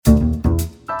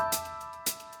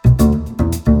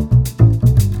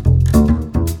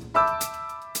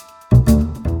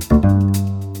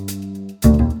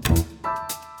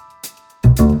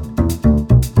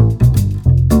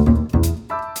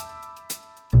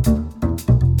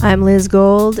I'm Liz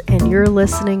Gold, and you're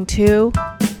listening to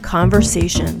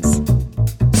Conversations.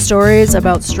 Stories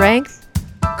about strength,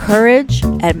 courage,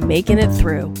 and making it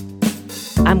through.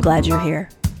 I'm glad you're here.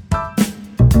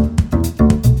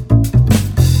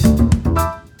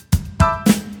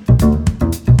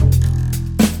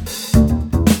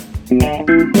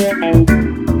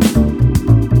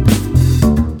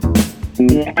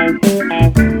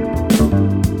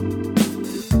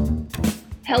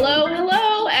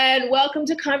 Hello, and welcome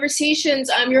to Conversations.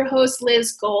 I'm your host,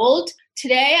 Liz Gold.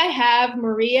 Today I have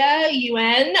Maria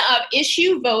Yuen of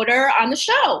Issue Voter on the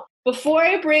show. Before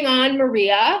I bring on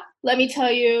Maria, let me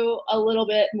tell you a little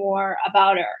bit more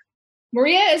about her.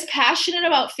 Maria is passionate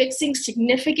about fixing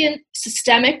significant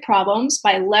systemic problems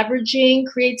by leveraging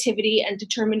creativity and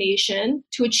determination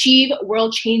to achieve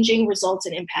world-changing results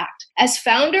and impact. As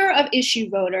founder of Issue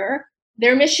Voter,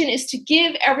 their mission is to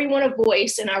give everyone a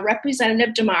voice in our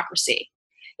representative democracy.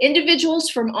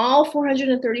 Individuals from all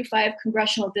 435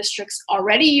 congressional districts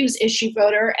already use Issue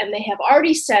Voter, and they have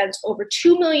already sent over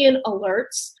 2 million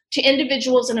alerts to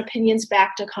individuals and opinions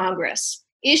back to Congress.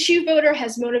 Issue Voter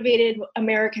has motivated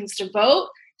Americans to vote,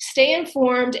 stay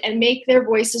informed, and make their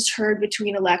voices heard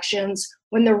between elections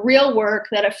when the real work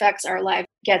that affects our life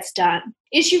gets done.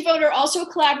 Issue Voter also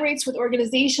collaborates with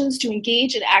organizations to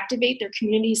engage and activate their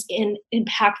communities in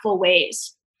impactful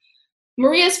ways.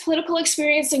 Maria's political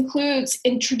experience includes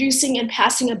introducing and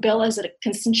passing a bill as a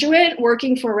constituent,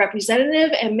 working for a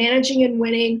representative, and managing and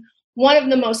winning one of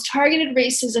the most targeted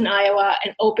races in Iowa,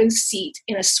 an open seat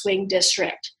in a swing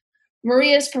district.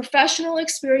 Maria's professional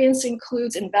experience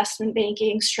includes investment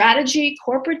banking, strategy,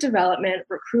 corporate development,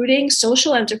 recruiting,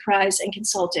 social enterprise, and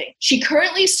consulting. She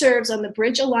currently serves on the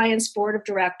Bridge Alliance Board of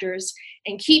Directors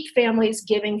and Keep Families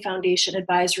Giving Foundation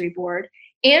Advisory Board,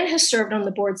 and has served on the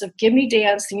boards of Give Me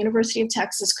Dance, the University of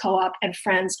Texas Co-op, and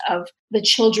Friends of the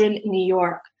Children New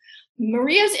York.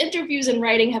 Maria's interviews and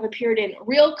writing have appeared in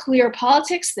Real Clear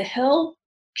Politics, The Hill,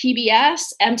 PBS,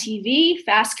 MTV,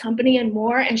 Fast Company, and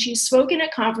more, and she's spoken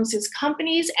at conferences,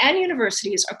 companies, and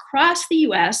universities across the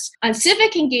U.S. on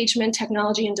civic engagement,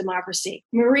 technology, and democracy.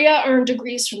 Maria earned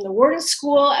degrees from the Wharton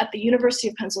School at the University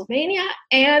of Pennsylvania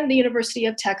and the University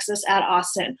of Texas at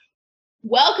Austin.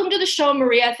 Welcome to the show,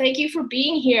 Maria. Thank you for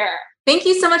being here. Thank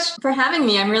you so much for having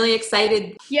me. I'm really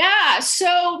excited. Yeah,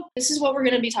 so this is what we're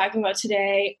going to be talking about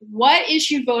today, what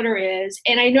Issue Voter is.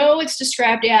 And I know it's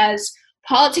described as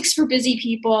politics for busy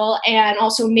people and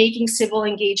also making civil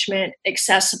engagement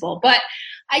accessible. But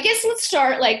I guess let's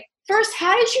start, first,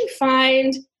 how did you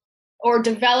find or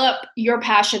develop your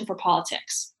passion for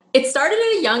politics? It started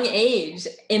at a young age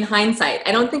in hindsight.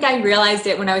 I don't think I realized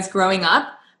it when I was growing up,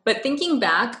 but thinking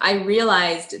back, I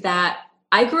realized that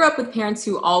I grew up with parents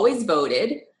who always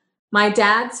voted. My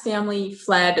dad's family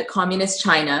fled communist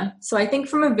China. So I think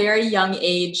from a very young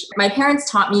age, my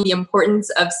parents taught me the importance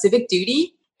of civic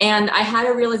duty. And I had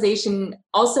a realization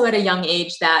also at a young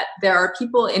age that there are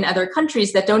people in other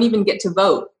countries that don't even get to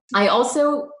vote. I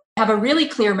also have a really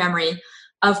clear memory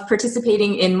of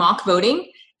participating in mock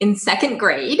voting in second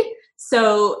grade.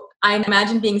 So I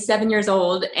imagine being 7 years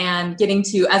old and getting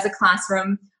to, as a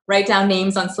classroom, write down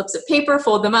names on slips of paper,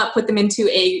 fold them up, put them into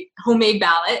a homemade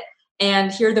ballot,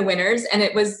 and hear the winners. And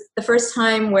it was the first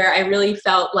time where I really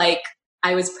felt like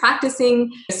I was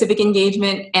practicing civic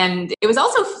engagement, and it was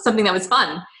also something that was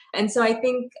fun. And so I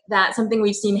think that something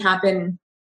we've seen happen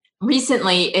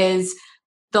recently is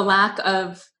the lack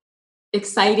of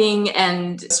exciting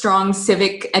and strong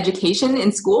civic education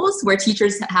in schools, where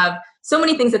teachers have so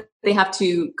many things that they have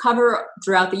to cover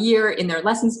throughout the year in their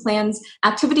lessons plans.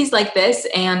 Activities like this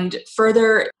and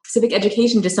further civic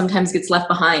education just sometimes gets left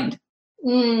behind.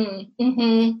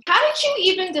 Mm-hmm. How did you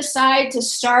even decide to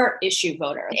start Issue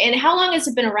Voter? And how long has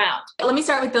it been around? Let me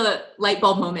start with the light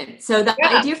bulb moment. So the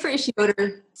idea for Issue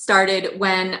Voter started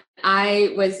when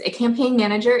I was a campaign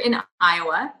manager in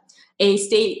Iowa, a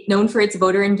state known for its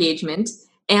voter engagement.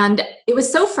 And it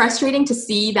was so frustrating to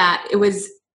see that it was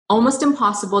almost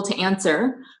impossible to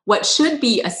answer what should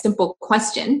be a simple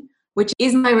question, which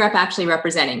is my rep actually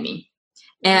representing me?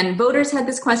 And voters had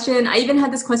this question. I even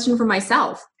had this question for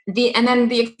myself. And then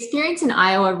the experience in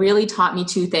Iowa really taught me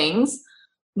two things.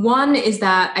 One is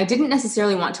that I didn't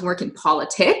necessarily want to work in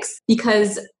politics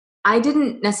because I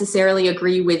didn't necessarily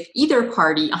agree with either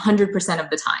party 100% of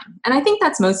the time. And I think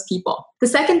that's most people. The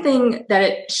second thing that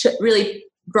it really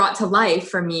brought to life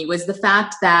for me was the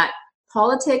fact that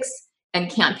politics and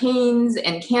campaigns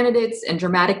and candidates and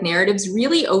dramatic narratives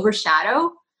really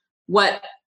overshadow what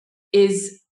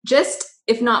is just,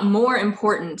 if not more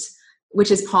important,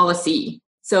 which is policy.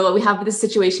 So we have this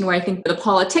situation where I think the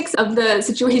politics of the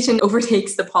situation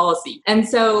overtakes the policy. And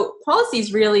so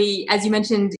policies really, as you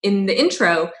mentioned in the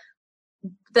intro,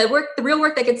 the real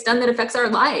work that gets done that affects our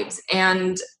lives.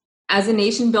 And as a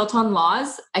nation built on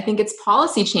laws, I think it's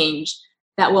policy change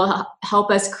that will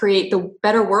help us create the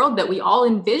better world that we all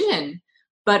envision.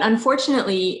 But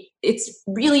unfortunately, it's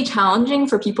really challenging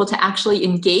for people to actually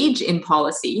engage in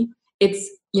policy. It's,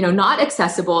 not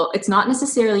accessible. It's not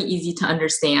necessarily easy to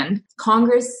understand.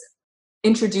 Congress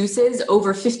introduces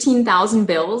over 15,000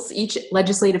 bills each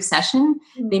legislative session.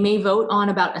 They may vote on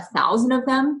about 1,000 of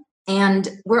them. And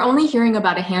we're only hearing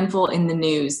about a handful in the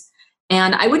news.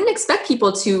 And I wouldn't expect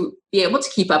people to be able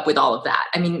to keep up with all of that.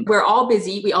 I mean, we're all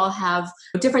busy. We all have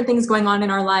different things going on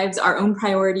in our lives, our own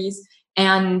priorities.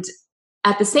 And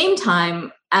at the same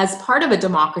time, as part of a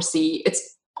democracy,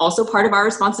 it's also part of our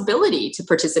responsibility to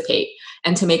participate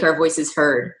and to make our voices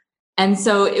heard. And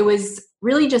so it was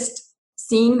really just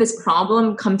seeing this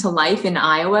problem come to life in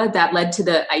Iowa that led to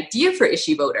the idea for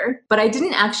Issue Voter. But I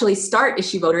didn't actually start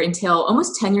Issue Voter until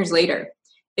almost 10 years later.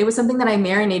 It was something that I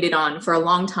marinated on for a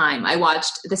long time. I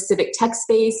watched the civic tech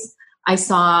space. I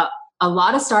saw a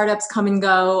lot of startups come and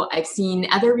go. I've seen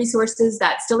other resources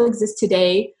that still exist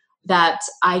today that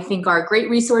I think are great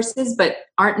resources, but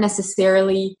aren't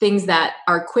necessarily things that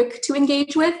are quick to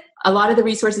engage with. A lot of the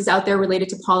resources out there related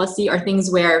to policy are things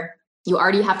where you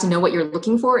already have to know what you're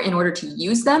looking for in order to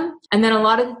use them. And then a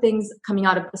lot of the things coming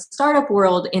out of the startup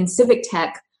world in civic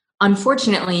tech,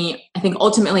 unfortunately, I think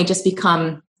ultimately just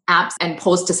become apps and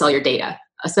polls to sell your data,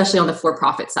 especially on the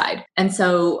for-profit side. And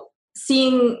so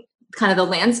seeing kind of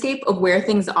the landscape of where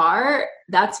things are,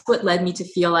 that's what led me to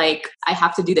feel like I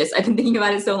have to do this. I've been thinking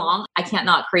about it so long. I can't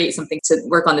not create something to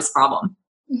work on this problem.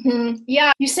 Mm-hmm.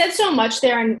 Yeah, you said so much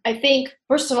there. And I think,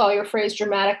 first of all, your phrase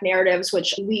dramatic narratives,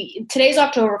 which today's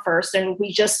October 1st, and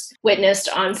we just witnessed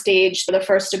on stage for the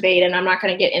first debate. And I'm not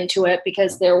going to get into it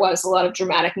because there was a lot of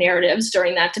dramatic narratives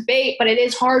during that debate. But it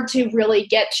is hard to really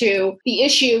get to the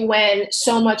issue when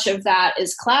so much of that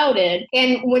is clouded.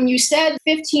 And when you said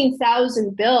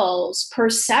 15,000 bills per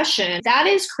session, that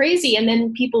is crazy. And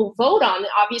then people vote on it.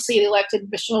 Obviously, the elected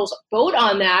officials vote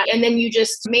on that. And then you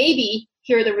just maybe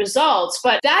hear the results.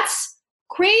 But that's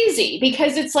crazy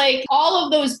because it's like all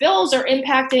of those bills are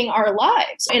impacting our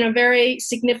lives in a very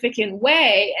significant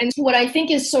way. And what I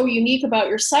think is so unique about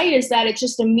your site is that it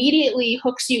just immediately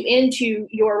hooks you into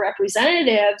your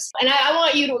representatives. And I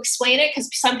want you to explain it because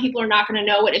some people are not going to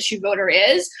know what Issue Voter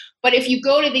is. But if you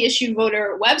go to the Issue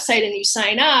Voter website and you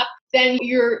sign up, then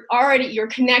you're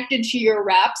connected to your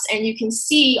reps and you can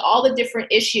see all the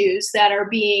different issues that are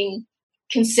being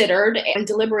considered and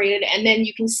deliberated, and then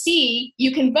you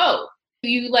can vote.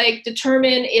 You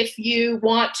determine if you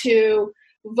want to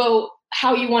vote,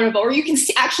 how you want to vote, or you can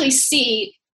actually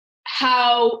see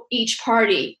how each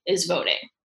party is voting.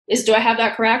 Do I have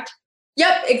that correct?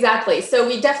 Yep, exactly. So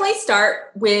we definitely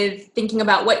start with thinking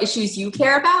about what issues you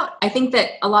care about. I think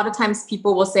that a lot of times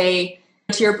people will say,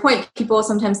 to your point, people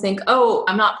sometimes think, oh,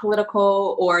 I'm not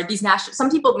political, or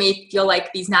some people may feel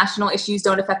like these national issues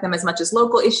don't affect them as much as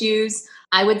local issues.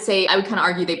 I would kind of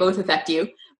argue they both affect you.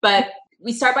 But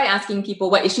we start by asking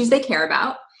people what issues they care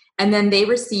about. And then they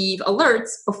receive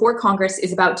alerts before Congress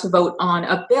is about to vote on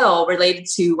a bill related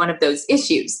to one of those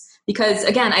issues. Because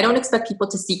again, I don't expect people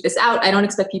to seek this out. I don't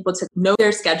expect people to know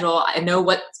their schedule and know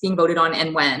what's being voted on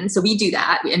and when. So we do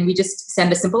that, and we just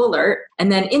send a simple alert.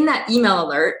 And then in that email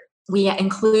alert, we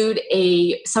include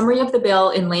a summary of the bill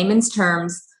in layman's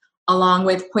terms, along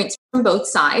with points from both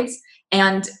sides.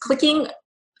 And clicking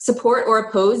support or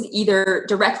oppose either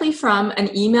directly from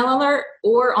an email alert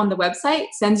or on the website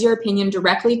sends your opinion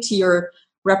directly to your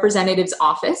representative's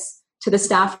office, to the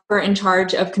staffer in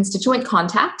charge of constituent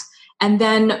contact. And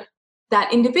then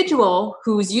that individual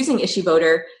who's using Issue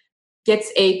Voter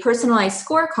gets a personalized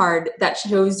scorecard that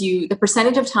shows you the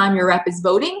percentage of time your rep is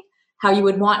voting, how you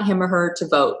would want him or her to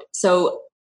vote. So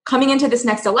coming into this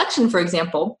next election, for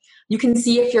example, you can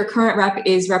see if your current rep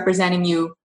is representing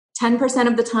you 10%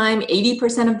 of the time,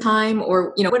 80% of the time,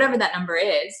 or whatever that number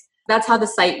is. That's how the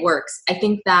site works. I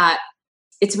think that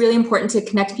it's really important to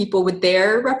connect people with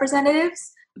their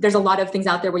representatives. There's a lot of things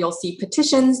out there where you'll see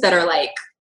petitions that are like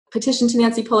petition to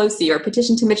Nancy Pelosi or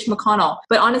petition to Mitch McConnell.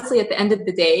 But honestly, at the end of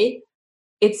the day,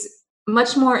 it's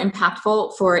much more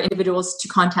impactful for individuals to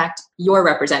contact your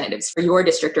representatives for your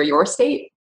district or your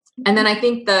state. And then I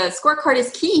think the scorecard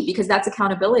is key because that's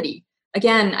accountability.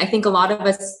 Again, I think a lot of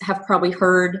us have probably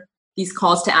heard these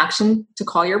calls to action to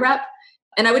call your rep.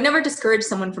 And I would never discourage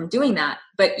someone from doing that.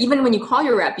 But even when you call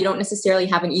your rep, you don't necessarily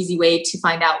have an easy way to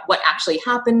find out what actually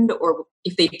happened or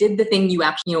if they did the thing you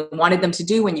actually wanted them to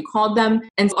do when you called them.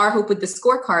 And our hope with the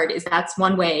scorecard is that's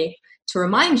one way to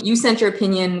remind you sent your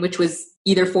opinion, which was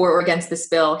either for or against this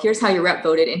bill. Here's how your rep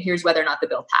voted, and here's whether or not the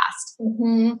bill passed.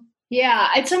 Mm-hmm. Yeah,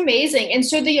 it's amazing. And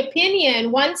so the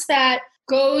opinion, once that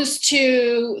goes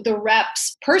to the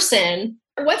rep's person,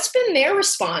 what's been their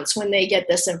response when they get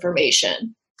this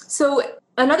information? So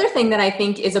another thing that I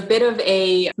think is a bit of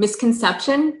a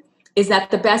misconception is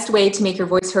that the best way to make your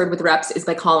voice heard with reps is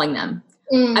by calling them.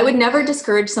 I would never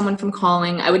discourage someone from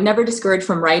calling. I would never discourage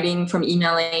from writing, from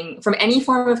emailing, from any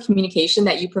form of communication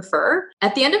that you prefer.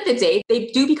 At the end of the day, they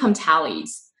do become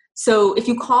tallies. So if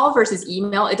you call versus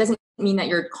email, it doesn't mean that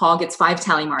your call gets 5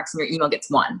 tally marks and your email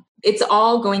gets 1. It's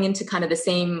all going into kind of the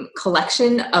same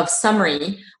collection of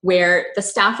summary where the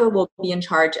staffer will be in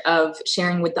charge of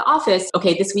sharing with the office,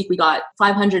 okay, this week we got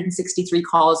 563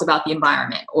 calls about the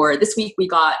environment, or this week we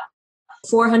got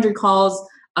 400 calls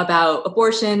about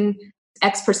abortion,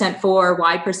 X% for,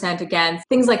 Y% against,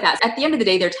 things like that. At the end of the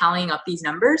day, they're tallying up these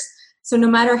numbers. So no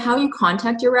matter how you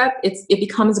contact your rep, it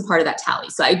becomes a part of that tally.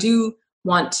 So I do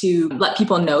want to let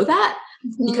people know that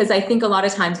because I think a lot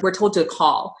of times we're told to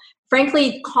call.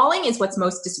 Frankly, calling is what's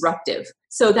most disruptive.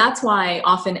 So that's why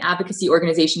often advocacy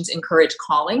organizations encourage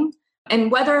calling.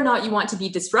 And whether or not you want to be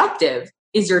disruptive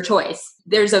is your choice.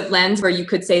 There's a lens where you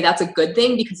could say that's a good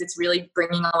thing because it's really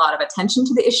bringing a lot of attention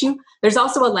to the issue. There's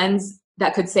also a lens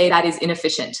that could say that is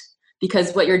inefficient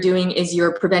because what you're doing is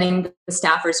you're preventing the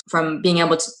staffers from being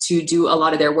able to do a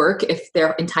lot of their work if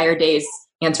their entire day is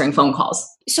answering phone calls.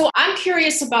 So I'm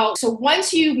curious about, so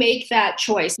once you make that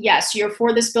choice, yes, you're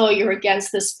for this bill, you're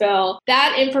against this bill,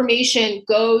 that information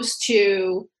goes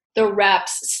to the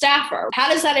rep's staffer. How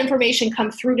does that information come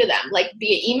through to them? Like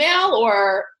via email,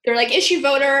 or they're like, Issue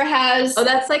Voter has... Oh,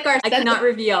 that's like I cannot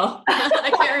reveal.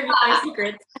 I can't reveal my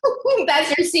secrets.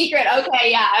 That's your secret.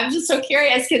 Okay, yeah. I'm just so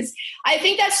curious because I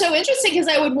think that's so interesting because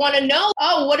I would want to know,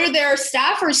 what do their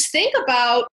staffers think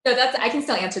about? So I can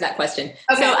still answer that question.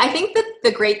 Okay. So I think that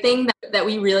the great thing that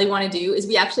we really want to do is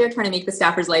we actually are trying to make the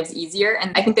staffers' lives easier,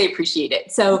 and I think they appreciate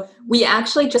it. So we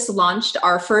actually just launched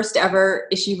our first ever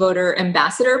Issue Voter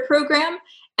Ambassador program.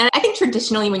 And I think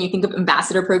traditionally when you think of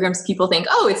ambassador programs, people think,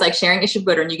 oh, it's like sharing Issue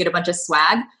Voter and you get a bunch of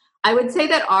swag. I would say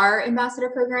that our ambassador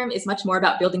program is much more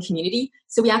about building community.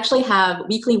 So we actually have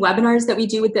weekly webinars that we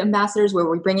do with the ambassadors where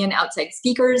we bring in outside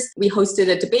speakers. We hosted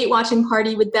a debate watching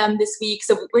party with them this week.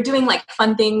 So we're doing like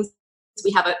fun things.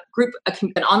 We have a group,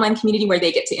 an online community where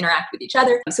they get to interact with each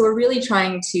other. So we're really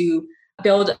trying to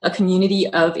build a community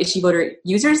of Issue Voter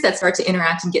users that start to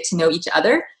interact and get to know each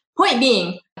other. Point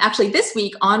being, actually this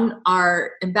week on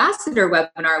our ambassador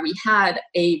webinar, we had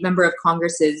a member of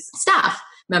Congress's staff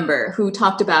member who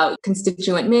talked about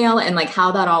constituent mail and like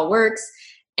how that all works.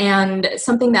 And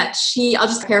something that I'll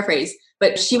just paraphrase,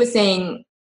 but she was saying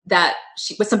that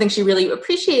something she really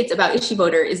appreciates about Issue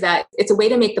Voter is that it's a way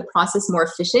to make the process more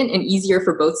efficient and easier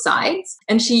for both sides.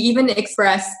 And she even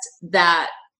expressed that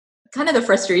kind of the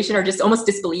frustration or just almost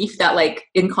disbelief that like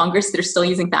in Congress, they're still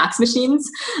using fax machines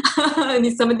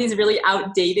and some of these really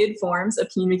outdated forms of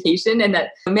communication, and that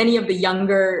many of the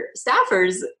younger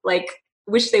staffers like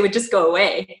wish they would just go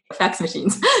away, fax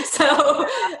machines. So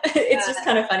it's just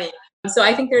kind of funny. So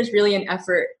I think there's really an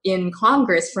effort in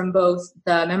Congress from both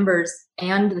the members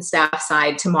and the staff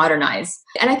side to modernize.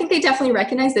 And I think they definitely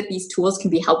recognize that these tools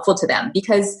can be helpful to them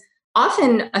because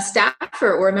often a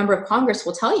staffer or a member of Congress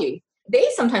will tell you, they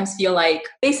sometimes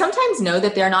know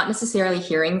that they're not necessarily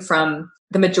hearing from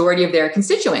the majority of their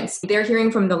constituents. They're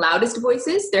hearing from the loudest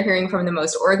voices, they're hearing from the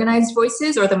most organized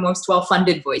voices or the most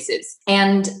well-funded voices.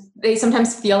 And they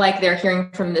sometimes feel like they're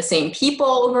hearing from the same people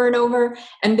over and over.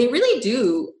 And they really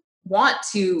do want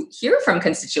to hear from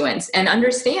constituents and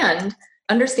understand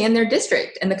their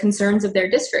district and the concerns of their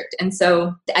district. And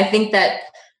so I think that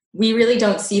we really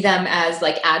don't see them as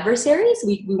like adversaries.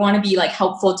 We want to be like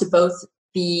helpful to both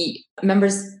the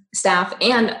members, staff,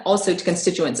 and also to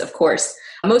constituents, of course.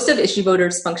 Most of Issue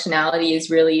Voter's functionality is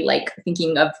really like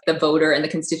thinking of the voter and the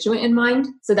constituent in mind.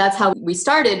 So that's how we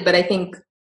started. But I think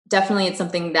definitely it's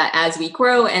something that as we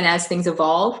grow and as things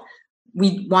evolve,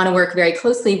 we want to work very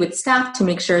closely with staff to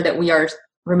make sure that we are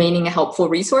remaining a helpful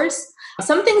resource.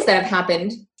 Some things that have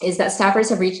happened is that staffers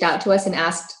have reached out to us and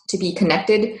asked to be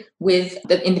connected with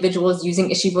the individuals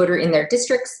using Issue Voter in their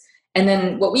districts. And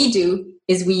then what we do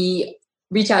is we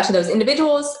reach out to those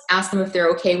individuals, ask them if they're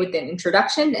okay with an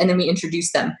introduction, and then we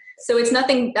introduce them. So it's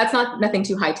nothing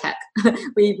too high tech.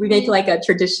 we make like a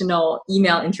traditional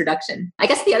email introduction. I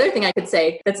guess the other thing I could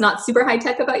say that's not super high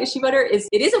tech about Issue Voter is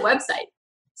it is a website.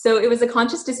 So it was a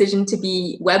conscious decision to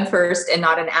be web first and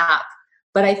not an app.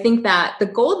 But I think that the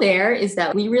goal there is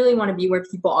that we really want to be where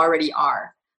people already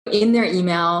are in their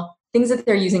email, things that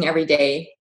they're using every day.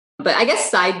 But I guess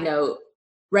side note,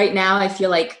 right now, I feel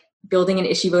like building an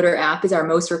Issue Voter app is our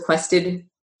most requested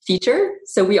feature.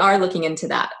 So we are looking into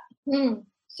that.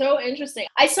 So interesting.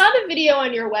 I saw the video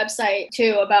on your website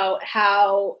too about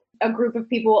how a group of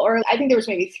people, or I think there was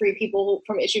maybe 3 people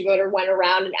from Issue Voter went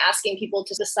around and asking people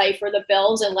to decipher the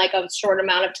bills in like a short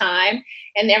amount of time.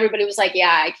 And everybody was like,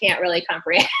 yeah, I can't really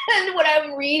comprehend what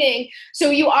I'm reading.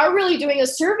 So you are really doing a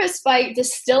service by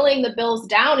distilling the bills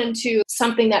down into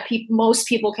something that most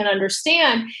people can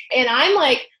understand. And I'm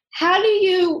like, how do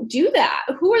you do that?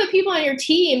 Who are the people on your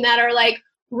team that are like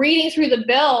reading through the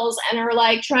bills and are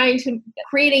like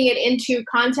creating it into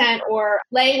content or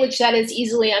language that is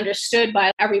easily understood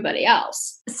by everybody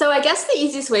else? So I guess the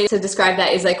easiest way to describe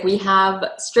that is like we have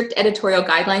strict editorial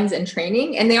guidelines and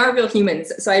training, and they are real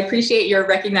humans. So I appreciate your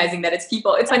recognizing that it's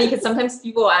people. It's funny because sometimes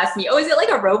people ask me, oh, is it like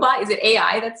a robot? Is it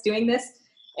AI that's doing this?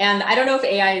 And I don't know if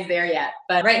AI is there yet,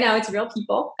 but right now it's real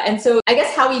people. And so I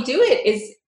guess how we do it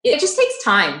is it just takes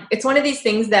time. It's one of these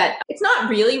things that it's not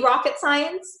really rocket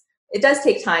science. It does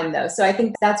take time though. So I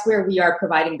think that's where we are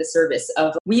providing the service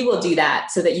of we will do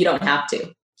that so that you don't have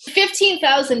to.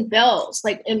 15,000 bills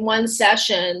like in one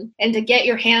session, and to get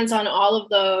your hands on all of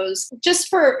those just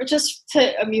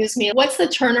to amuse me. What's the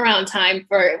turnaround time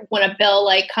for when a bill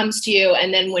like comes to you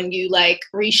and then when you like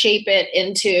reshape it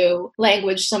into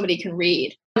language somebody can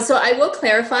read? So I will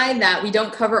clarify that we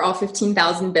don't cover all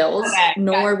 15,000 bills,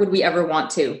 nor would we ever want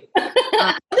to.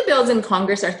 The bills in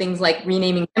Congress are things like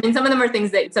renaming. I mean, some of them are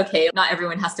things that it's okay. Not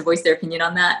everyone has to voice their opinion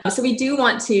on that. So we do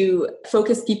want to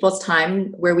focus people's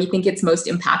time where we think it's most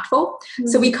impactful. Mm-hmm.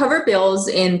 So we cover bills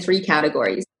in 3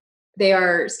 categories. They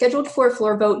are scheduled for a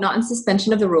floor vote, not in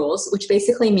suspension of the rules, which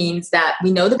basically means that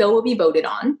we know the bill will be voted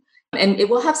on and it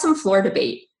will have some floor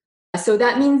debate. So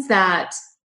that means that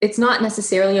it's not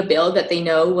necessarily a bill that they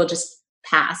know will just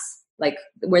pass, like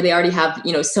where they already have,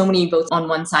 so many votes on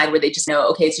one side where they just know,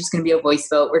 okay, it's just going to be a voice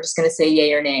vote. We're just going to say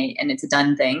yay or nay, and it's a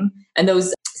done thing. And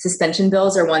those suspension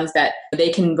bills are ones that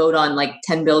they can vote on like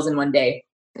 10 bills in one day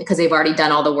because they've already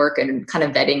done all the work and kind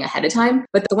of vetting ahead of time.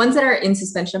 But the ones that are in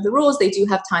suspension of the rules, they do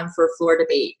have time for a floor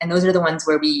debate. And those are the ones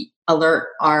where we alert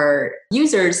our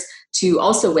users to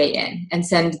also weigh in and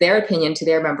send their opinion to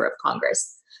their member of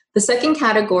Congress. The second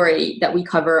category that we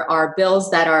cover are bills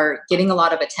that are getting a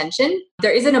lot of attention.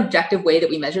 There is an objective way that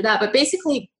we measure that, but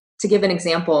basically, to give an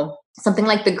example, something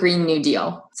like the Green New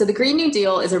Deal. So the Green New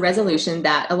Deal is a resolution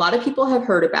that a lot of people have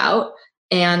heard about,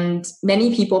 and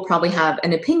many people probably have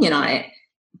an opinion on it,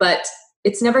 but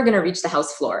it's never going to reach the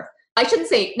House floor. I shouldn't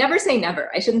say never say never.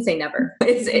 I shouldn't say never.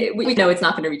 We know it's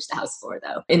not going to reach the House floor,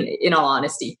 though, in all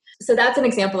honesty. So that's an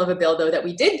example of a bill, though, that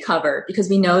we did cover because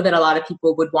we know that a lot of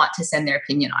people would want to send their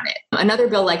opinion on it. Another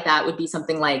bill like that would be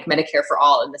something like Medicare for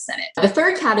All in the Senate. The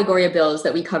third category of bills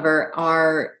that we cover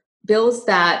are bills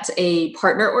that a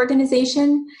partner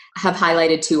organization have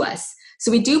highlighted to us.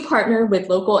 So we do partner with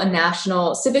local and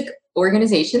national civic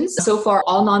organizations, so far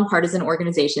all nonpartisan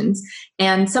organizations,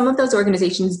 and some of those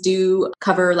organizations do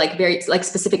cover like very like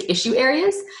specific issue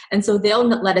areas, and so they'll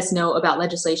let us know about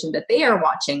legislation that they are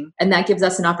watching, and that gives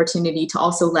us an opportunity to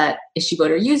also let Issue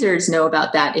Voter users know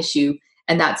about that issue,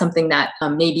 and that's something that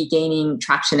may be gaining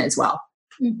traction as well.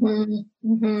 Mm-hmm.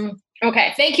 Mm-hmm.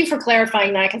 Okay, thank you for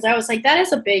clarifying that, because I was like, that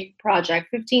is a big project,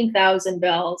 15,000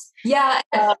 bills. Yeah,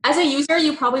 as a user,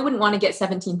 you probably wouldn't want to get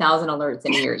 17,000 alerts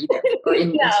in a year either. Or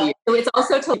in 2 years. So it's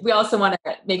also, we also want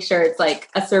to make sure it's like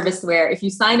a service where if you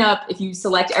sign up, if you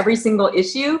select every single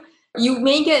issue, you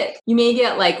may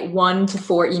get like 1 to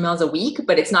 4 emails a week,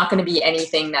 but it's not going to be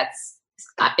anything that's,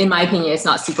 in my opinion, it's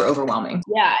not super overwhelming.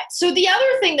 Yeah. So the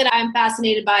other thing that I'm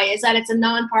fascinated by is that it's a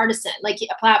nonpartisan, like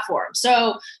a platform.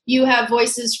 So you have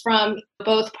voices from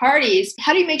both parties.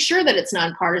 How do you make sure that it's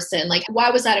nonpartisan? Like,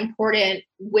 why was that important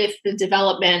with the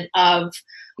development of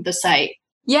the site?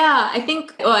 Yeah, I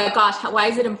think, oh gosh, why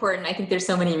is it important? I think there's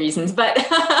so many reasons, but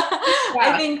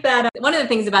I think that one of the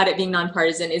things about it being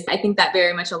nonpartisan is I think that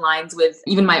very much aligns with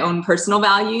even my own personal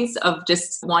values of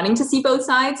just wanting to see both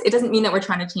sides. It doesn't mean that we're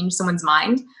trying to change someone's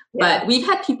mind, but we've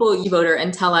had people Issue Voter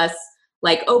and tell us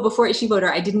like, oh, before Issue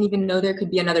Voter, I didn't even know there could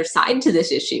be another side to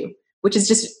this issue, which is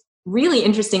just really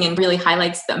interesting and really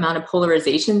highlights the amount of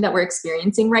polarization that we're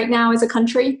experiencing right now as a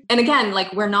country. And again,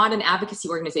 like we're not an advocacy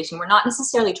organization. We're not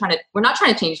necessarily trying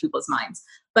to change people's minds,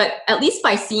 but at least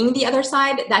by seeing the other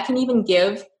side, that can even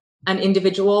give an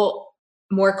individual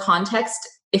more context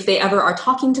if they ever are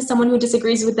talking to someone who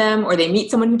disagrees with them or they meet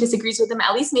someone who disagrees with them.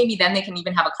 At least maybe then they can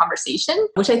even have a conversation,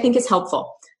 which I think is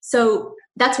helpful. So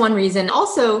That's one reason.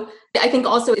 Also, I think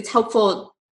also it's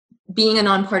helpful being a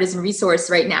nonpartisan resource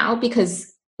right now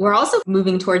because we're also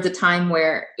moving towards a time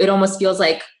where it almost feels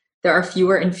like there are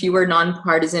fewer and fewer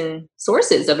nonpartisan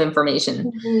sources of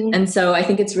information. Mm-hmm. And so I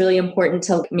think it's really important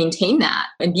to maintain that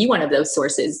and be one of those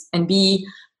sources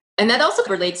and that also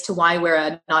relates to why we're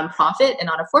a nonprofit and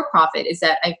not a for-profit, is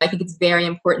that I think it's very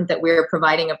important that we're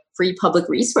providing a free public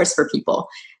resource for people.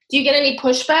 Do you get any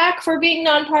pushback for being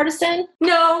nonpartisan?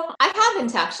 No, I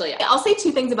haven't actually. I'll say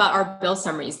two things about our bill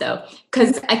summaries though,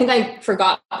 because I think I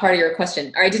forgot part of your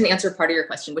question, or I didn't answer part of your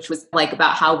question, which was like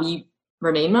about how we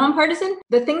remain nonpartisan.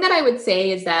 The thing that I would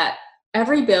say is that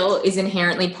every bill is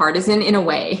inherently partisan in a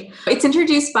way. It's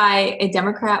introduced by a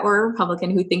Democrat or a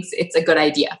Republican who thinks it's a good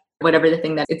idea, whatever the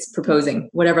thing that it's proposing,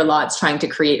 whatever law it's trying to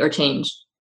create or change.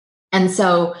 And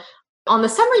so on the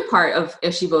summary part of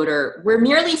Issue Voter, we're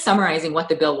merely summarizing what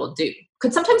the bill will do.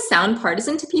 Could sometimes sound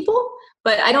partisan to people,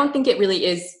 but I don't think it really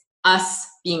is us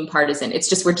being partisan. It's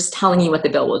just, we're just telling you what the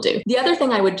bill will do. The other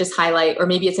thing I would just highlight, or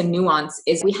maybe it's a nuance,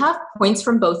 is we have points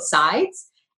from both sides.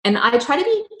 And I try to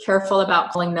be careful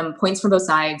about calling them points from both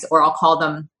sides, or I'll call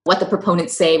them what the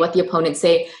proponents say, what the opponents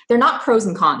say. They're not pros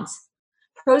and cons.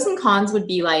 Pros and cons would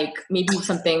be like maybe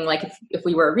something like if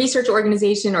we were a research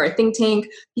organization or a think tank,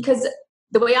 because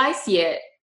the way I see it,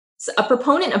 a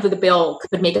proponent of the bill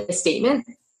could make a statement,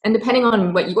 and depending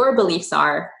on what your beliefs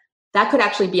are, that could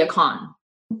actually be a con.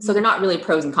 So they're not really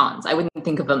pros and cons. I wouldn't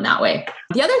think of them that way.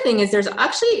 The other thing is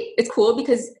it's cool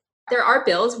because there are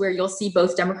bills where you'll see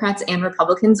both Democrats and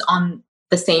Republicans on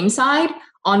the same side,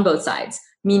 on both sides,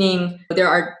 meaning there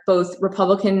are both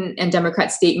Republican and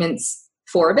Democrat statements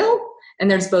for a bill, and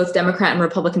there's both Democrat and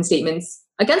Republican statements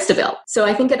against a bill. So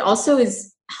I think it also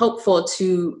is helpful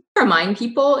to remind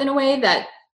people in a way that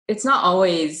it's not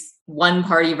always one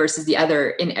party versus the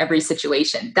other in every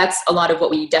situation. That's a lot of what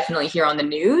we definitely hear on the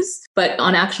news. But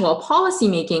on actual policy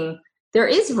making, there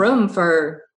is room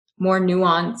for more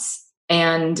nuance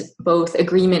and both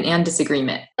agreement and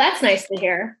disagreement. That's nice to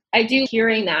hear. I do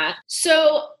hearing that.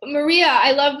 So Maria,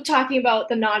 I love talking about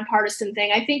the nonpartisan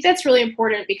thing. I think that's really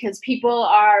important because people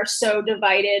are so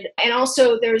divided. And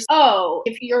also there's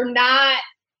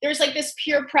like this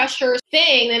peer pressure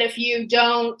thing that if you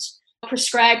don't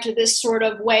prescribe to this sort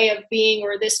of way of being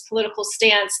or this political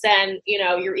stance, then,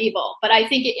 you're evil. But I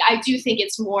do think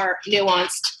it's more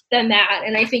nuanced than that.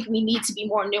 And I think we need to be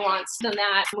more nuanced than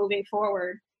that moving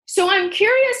forward. So I'm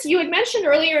curious, you had mentioned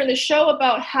earlier in the show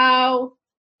about how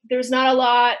there's not a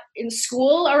lot in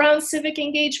school around civic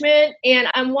engagement. And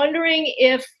I'm wondering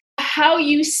how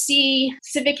you see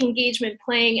civic engagement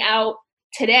playing out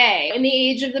today in the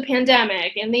age of the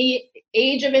pandemic, in the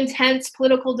age of intense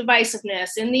political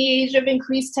divisiveness, in the age of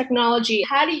increased technology.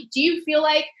 Do you feel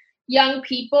like young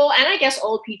people, and I guess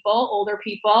older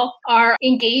people, are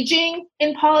engaging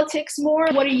in politics more?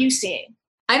 What are you seeing?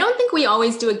 I don't think we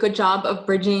always do a good job of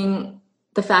bridging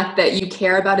the fact that you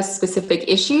care about a specific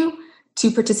issue to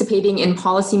participating in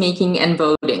policymaking and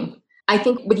voting. I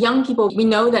think with young people, we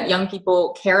know that young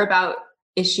people care about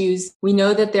issues. We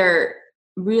know that they're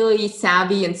really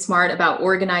savvy and smart about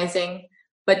organizing,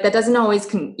 but that doesn't always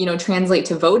translate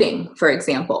to voting, for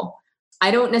example.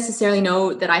 I don't necessarily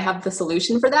know that I have the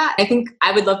solution for that.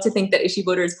 I would love to think that Issue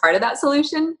Voter is part of that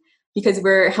solution because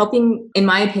we're helping, in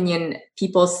my opinion,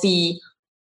 people see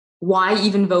why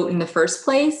even vote in the first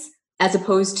place, as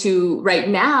opposed to right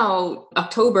now,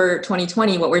 October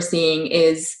 2020, what we're seeing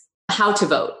is how to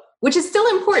vote, which is still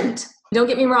important. Don't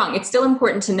get me wrong. It's still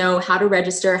important to know how to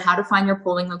register, how to find your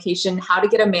polling location, how to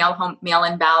get a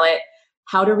mail-in ballot,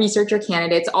 how to research your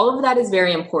candidates. All of that is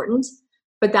very important,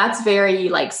 but that's very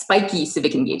spiky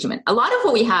civic engagement. A lot of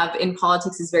what we have in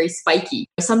politics is very spiky.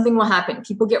 Something will happen.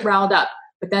 People get riled up,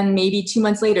 but then maybe 2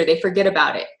 months later, they forget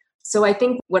about it. So I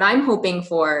think what I'm hoping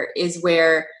for is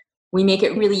where we make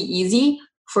it really easy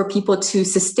for people to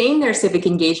sustain their civic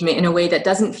engagement in a way that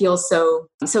doesn't feel so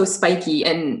spiky.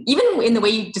 And even in the way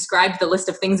you described the list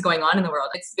of things going on in the world,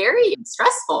 it's very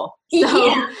stressful. So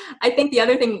yeah. I think the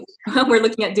other thing we're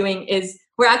looking at doing is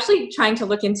we're actually trying to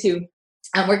look into,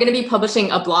 we're going to be publishing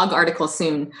a blog article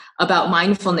soon about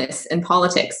mindfulness and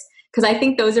politics. Because I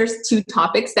think those are two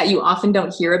topics that you often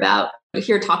don't hear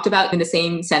talked about in the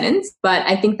same sentence. But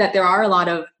I think that there are a lot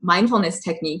of mindfulness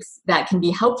techniques that can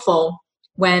be helpful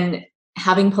when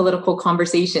having political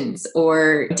conversations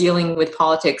or dealing with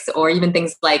politics or even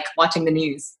things like watching the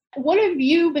news. What have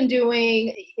you been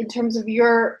doing in terms of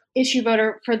your Issue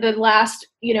Voter for the last,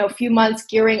 few months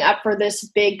gearing up for this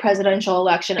big presidential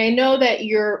election? I know that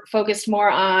you're focused more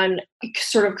on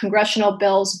sort of congressional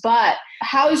bills, but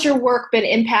how has your work been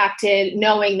impacted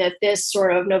knowing that this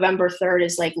sort of November 3rd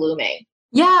is looming?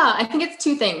 Yeah, I think it's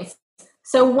two things.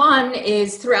 So one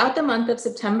is throughout the month of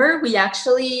September, we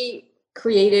actually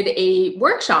created a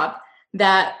workshop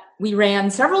that we ran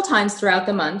several times throughout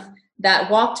the month that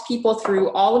walked people through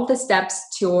all of the steps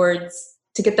to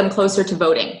get them closer to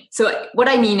voting. So what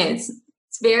I mean is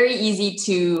it's very easy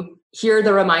to hear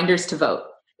the reminders to vote.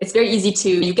 It's very easy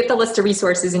you get the list of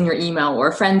resources in your email or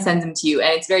a friend sends them to you,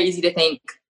 and it's very easy to think,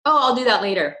 oh, I'll do that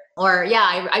later. Or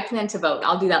yeah, I plan to vote.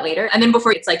 I'll do that later. And then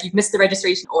before it's like you've missed the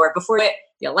registration, or before the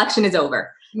election is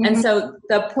over. Mm-hmm. And so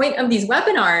the point of these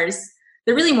webinars,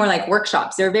 they're really more like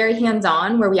workshops. They're very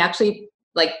hands-on, where we actually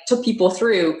like took people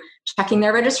through checking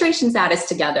their registration status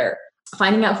together,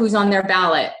 finding out who's on their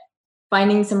ballot,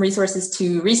 finding some resources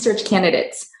to research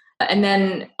candidates, and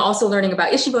then also learning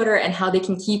about Issue Voter and how they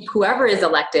can keep whoever is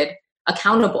elected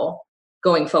accountable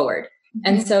going forward.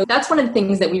 And so that's one of the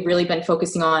things that we've really been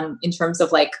focusing on in terms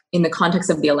of like in the context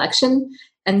of the election.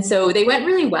 And so they went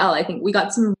really well. I think we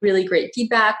got some really great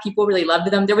feedback. People really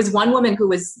loved them. There was one woman who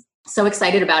was so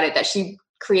excited about it that she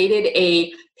created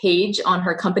a page on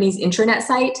her company's intranet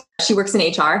site. She works in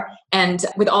HR, and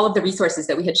with all of the resources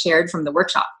that we had shared from the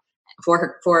workshop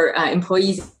for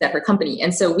employees at her company.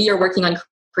 And so we are working on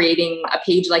creating a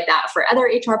page like that for other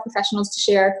HR professionals to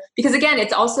share. Because again,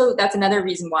 that's another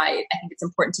reason why I think it's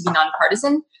important to be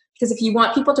nonpartisan. Because if you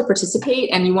want people to participate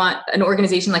and you want an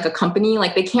organization like a company,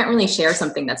 like they can't really share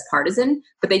something that's partisan,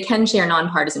 but they can share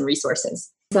nonpartisan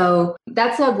resources. So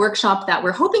that's a workshop that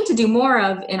we're hoping to do more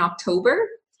of in October.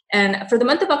 And for the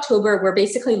month of October, we're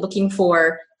basically looking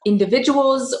for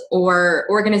individuals or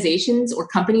organizations or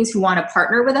companies who want to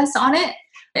partner with us on it.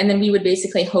 And then we would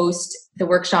basically host the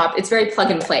workshop. It's very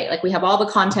plug and play. Like we have all the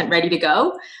content ready to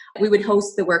go. We would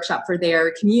host the workshop for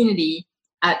their community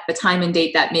at the time and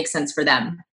date that makes sense for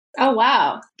them. Oh,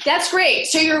 wow. That's great.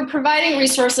 So you're providing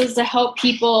resources to help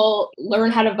people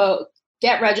learn how to vote,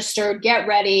 get registered, get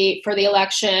ready for the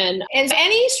election. And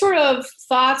any sort of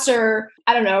thoughts or,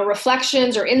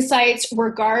 reflections or insights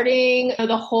regarding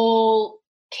the whole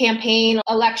campaign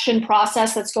election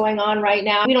process that's going on right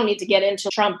now? We don't need to get into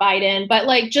Trump, Biden, but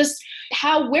like just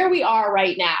where we are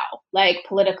right now, like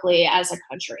politically as a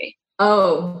country.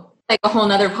 Oh, like a whole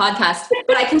nother podcast.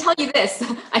 But I can tell you this,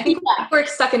 I think we're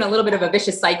stuck in a little bit of a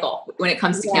vicious cycle when it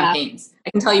comes to campaigns.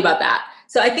 I can tell you about that.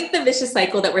 So I think the vicious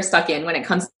cycle that we're stuck in when it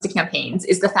comes to campaigns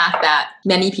is the fact that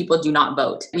many people do not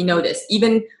vote. We know this.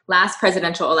 Even last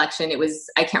presidential election,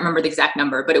 I can't remember the exact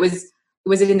number, but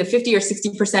was it in the 50 or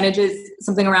 60 percentages,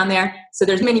 something around there? So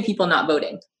there's many people not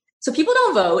voting. So people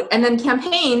don't vote, and then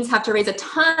campaigns have to raise a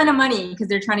ton of money because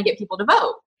they're trying to get people to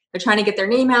vote. They're trying to get their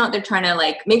name out. They're trying to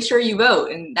like make sure you vote.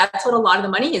 And that's what a lot of the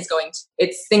money is going to.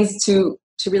 It's things to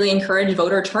really encourage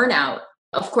voter turnout.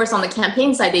 Of course, on the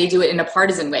campaign side, they do it in a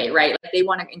partisan way, right? Like they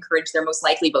want to encourage their most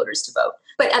likely voters to vote.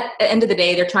 But at the end of the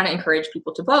day, they're trying to encourage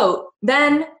people to vote.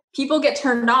 Then people get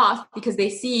turned off because they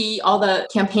see all the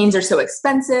campaigns are so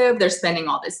expensive. They're spending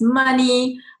all this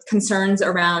money, concerns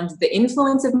around the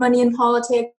influence of money in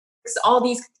politics, all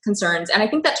these concerns. And I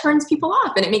think that turns people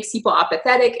off and it makes people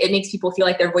apathetic. It makes people feel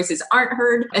like their voices aren't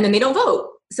heard and then they don't vote.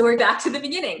 So we're back to the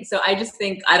beginning. So I just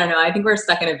think, I think we're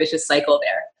stuck in a vicious cycle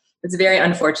there. It's very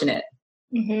unfortunate.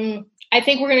 Mm-hmm. I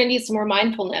think we're going to need some more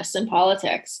mindfulness in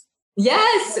politics.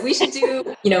 Yes, we should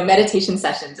do, meditation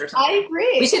sessions or something. I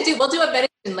agree. We'll do a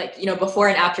meditation before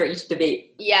and after each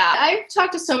debate. Yeah. I've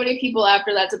talked to so many people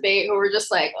after that debate who were just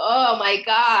like, oh my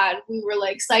God, we were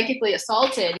like psychically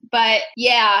assaulted. But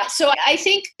yeah, so I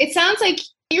think it sounds like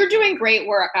you're doing great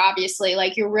work, obviously.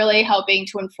 Like you're really helping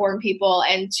to inform people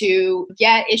and to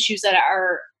get issues that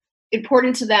are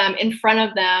important to them in front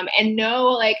of them and know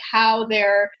like how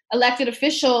their elected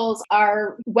officials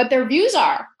are, what their views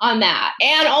are on that,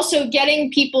 and also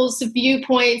getting people's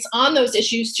viewpoints on those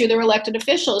issues to their elected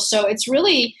officials. So it's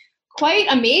really quite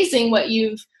amazing what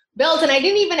you've built. And I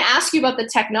didn't even ask you about the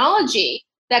technology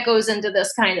that goes into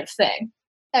this kind of thing.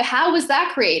 How was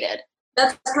that created?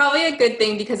 That's probably a good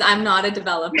thing because I'm not a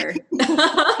developer.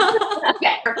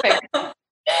 Okay, perfect.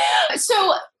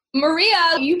 So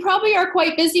Maria, you probably are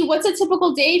quite busy. What's a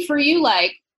typical day for you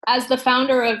like as the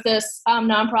founder of this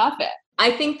nonprofit?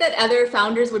 I think that other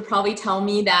founders would probably tell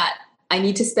me that I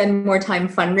need to spend more time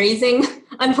fundraising.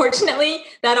 Unfortunately,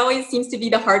 that always seems to be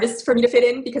the hardest for me to fit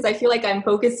in because I feel like I'm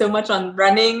focused so much on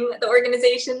running the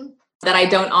organization that I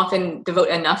don't often devote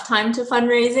enough time to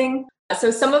fundraising.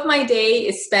 So some of my day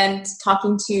is spent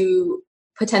talking to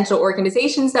potential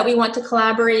organizations that we want to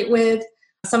collaborate with.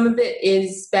 Some of it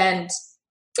is spent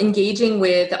engaging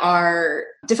with our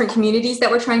different communities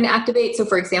that we're trying to activate. So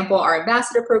for example, our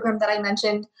ambassador program that I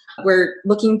mentioned, we're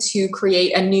looking to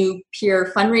create a new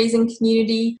peer fundraising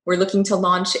community. We're looking to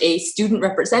launch a student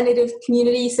representative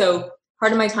community. So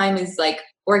part of my time is like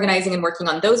organizing and working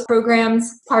on those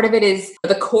programs. Part of it is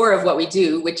the core of what we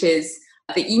do, which is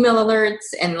the email alerts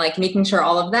and like making sure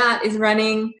all of that is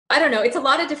running. I don't know. It's a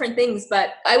lot of different things,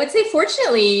 but I would say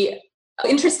fortunately,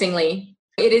 interestingly,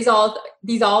 these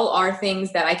all are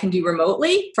things that I can do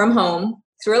remotely from home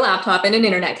through a laptop and an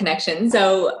internet connection.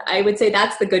 So I would say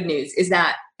that's the good news, is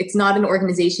that it's not an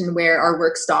organization where our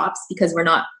work stops because we're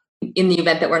not, in the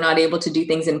event that we're not able to do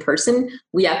things in person.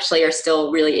 We actually are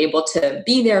still really able to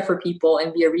be there for people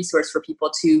and be a resource for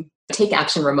people to take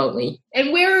action remotely.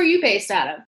 And where are you based out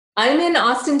of? I'm in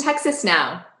Austin, Texas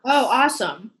now. Oh,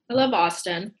 awesome. I love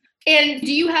Austin. And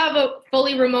do you have a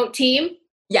fully remote team?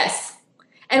 Yes.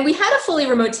 And we had a fully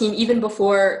remote team even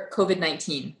before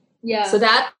COVID-19. Yeah. So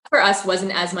that for us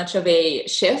wasn't as much of a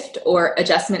shift or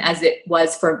adjustment as it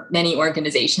was for many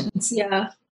organizations. Yeah.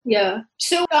 Yeah.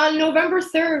 So on November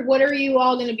 3rd, what are you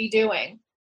all going to be doing?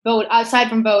 Aside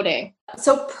from voting?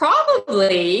 So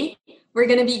probably we're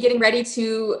going to be getting ready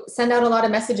to send out a lot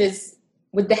of messages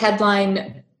with the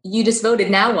headline, "You just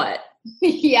voted, now what?"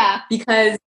 Yeah.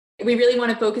 Because we really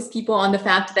want to focus people on the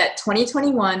fact that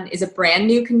 2021 is a brand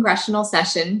new congressional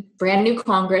session, brand new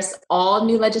Congress. All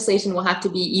new legislation will have to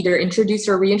be either introduced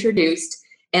or reintroduced.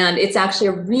 And it's actually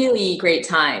a really great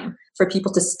time for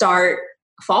people to start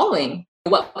following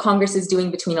what Congress is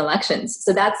doing between elections.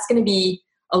 So that's going to be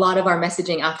a lot of our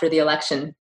messaging after the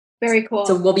election. Very cool.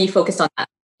 So we'll be focused on that.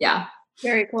 Yeah.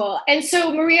 Very cool. And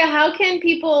so, Maria, how can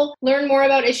people learn more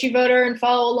about Issue Voter and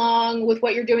follow along with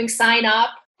what you're doing? Sign up?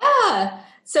 Yeah.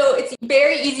 So it's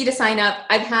very easy to sign up.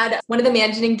 I've had one of the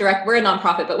managing directors, we're a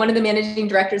nonprofit, but one of the managing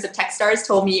directors of Techstars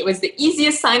told me it was the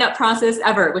easiest sign up process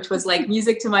ever, which was like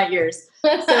music to my ears.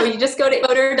 So you just go to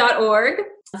issuevoter.org.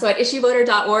 So at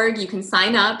issuevoter.org, you can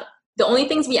sign up. The only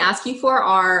things we ask you for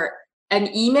are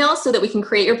an email so that we can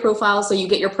create your profile so you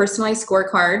get your personalized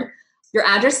scorecard, your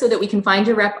address so that we can find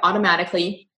your rep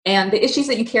automatically, and the issues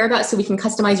that you care about so we can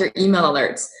customize your email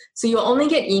alerts. So you'll only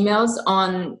get emails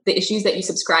on the issues that you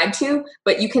subscribe to,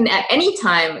 but you can at any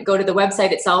time go to the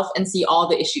website itself and see all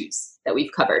the issues that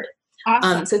we've covered.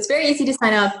 Awesome. So it's very easy to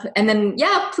sign up. And then,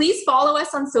 please follow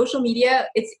us on social media.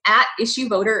 It's at Issue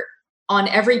Voter on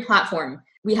every platform.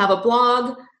 We have a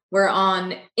blog. We're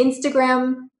on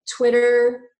Instagram,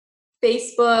 Twitter,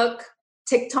 Facebook,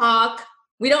 TikTok.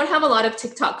 We don't have a lot of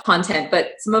TikTok content,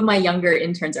 but some of my younger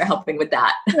interns are helping with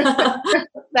that.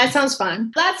 That sounds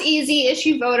fun. That's easy.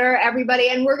 Issue Voter, everybody.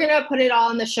 And we're going to put it all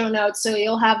in the show notes so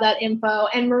you'll have that info.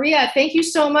 And Maria, thank you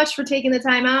so much for taking the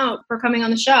time out for coming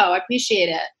on the show. I appreciate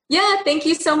it. Yeah, thank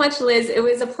you so much, Liz. It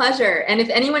was a pleasure. And if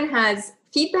anyone has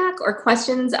feedback or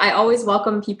questions, I always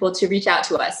welcome people to reach out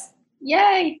to us.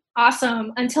 Yay.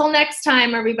 Awesome. Until next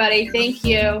time, everybody. Thank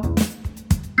you.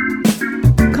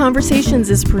 Conversations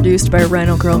is produced by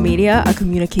Rhino Girl Media, a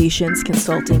communications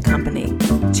consulting company.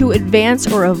 To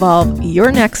advance or evolve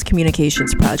your next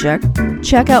communications project,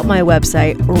 check out my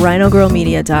website,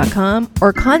 rhinogirlmedia.com,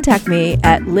 or contact me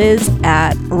at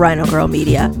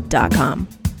liz@rhinogirlmedia.com.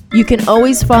 You can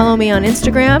always follow me on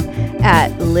Instagram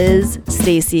at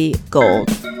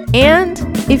LizStacyGold. And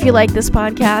if you like this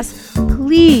podcast,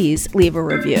 please leave a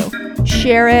review,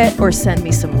 share it, or send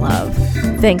me some love.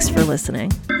 Thanks for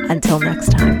listening. Until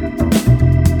next time.